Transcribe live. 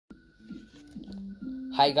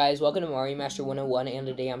Hi guys, welcome to Mario Master 101, and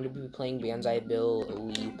today I'm going to be playing Banzai Bill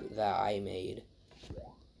Leap that I made.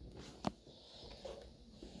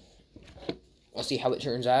 Let's see how it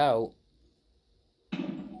turns out.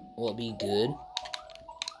 Will it be good?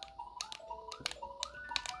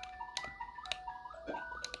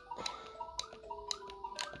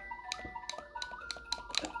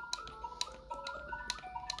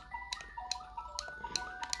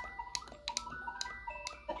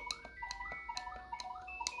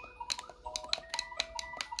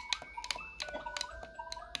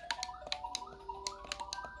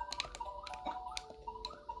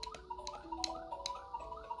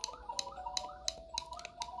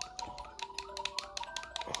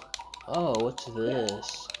 Oh, what's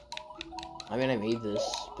this? I mean, I made this,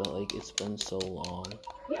 but like, it's been so long.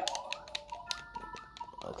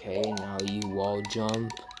 Okay, now you wall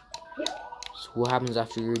jump. So what happens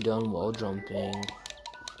after you're done wall jumping?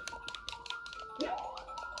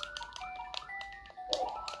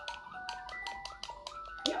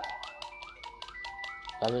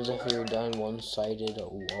 What happens if you're done one-sided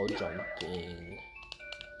wall jumping?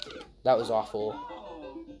 That was awful.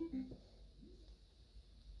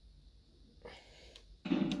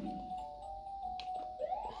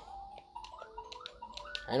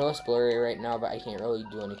 I know it's blurry right now, but I can't really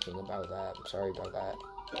do anything about that. I'm sorry about that.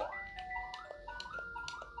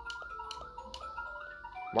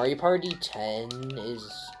 Mario Party 10 is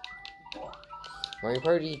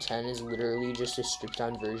literally just a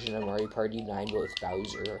stripped-down version of Mario Party 9, but with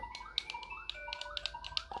Bowser.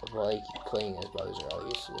 Well, like, playing as Bowser,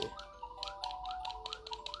 obviously.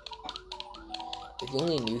 If the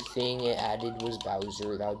only new thing it added was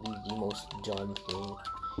Bowser, that would be the most dumb thing.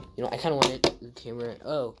 You know, I kind of wanted the camera.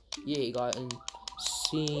 Oh, yeah, it got in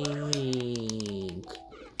sync.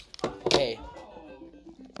 Okay.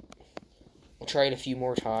 I'll try it a few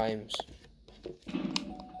more times.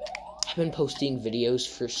 I've been posting videos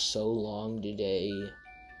for so long today.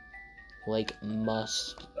 Like,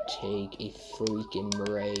 must take a freaking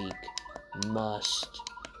break. Must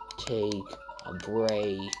take a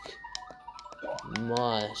break.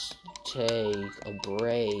 Must take a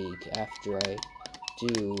break after I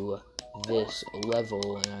do this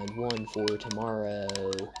level, and I won for tomorrow.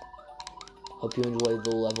 Hope you enjoy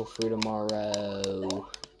the level for tomorrow.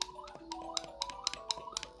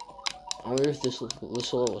 I wonder if this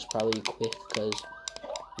level is probably quick, because,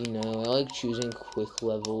 you know, I like choosing quick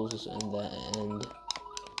levels in the end.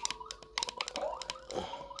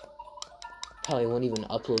 Probably won't even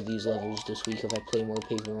upload these levels this week if I play more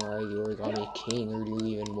Paper Mario Origami King or do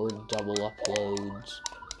even more double uploads.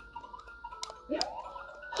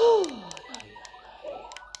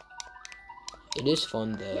 It is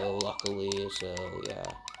fun though, luckily, so yeah.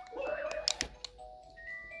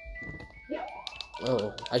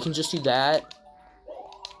 Oh, I can just do that?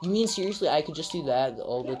 You mean seriously I could just do that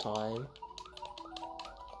all the time?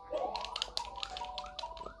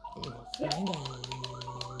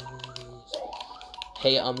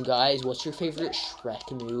 Hey, guys, what's your favorite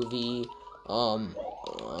Shrek movie?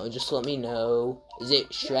 Just let me know. Is it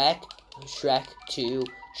Shrek? Shrek 2?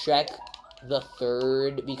 Shrek the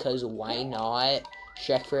Third? Because why not?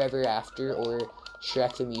 Shrek Forever After or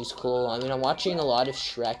Shrek the Musical? I mean, I'm watching a lot of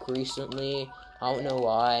Shrek recently. I don't know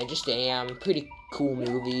why. I just am. Pretty cool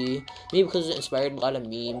movie. Maybe because it inspired a lot of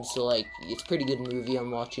memes. So, like, it's a pretty good movie. I'm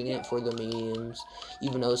watching it for the memes.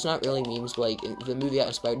 Even though it's not really memes, but, like, the movie that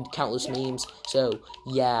inspired countless memes. So,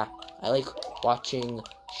 yeah. I like watching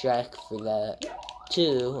Shrek for that,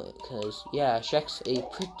 too. Because, yeah, Shrek's a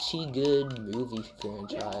pretty good movie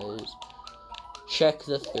franchise. Shrek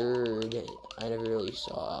the Third, I never really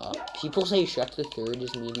saw. People say Shrek the Third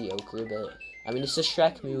is mediocre, but, I mean, it's a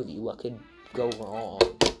Shrek movie. What could go wrong?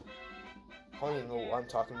 I don't even know what I'm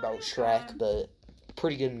talking about, Shrek, but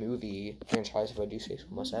pretty good movie franchise if I do say so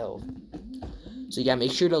myself. So yeah,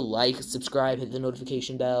 make sure to like, subscribe, hit the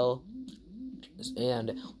notification bell,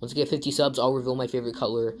 and once I get 50 subs, I'll reveal my favorite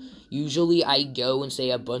color. Usually I go and say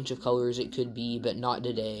a bunch of colors it could be, but not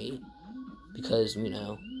today, because, you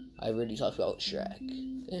know, I already talked about Shrek,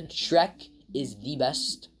 and Shrek is the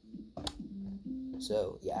best.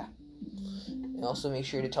 So yeah. And also make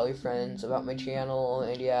sure to tell your friends about my channel,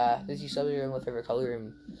 and yeah, 50 subs are my favorite color,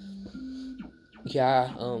 and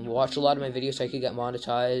yeah, watch a lot of my videos so I could get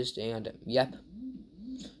monetized, and yep.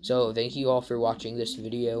 So thank you all for watching this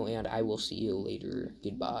video, and I will see you later.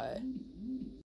 Goodbye.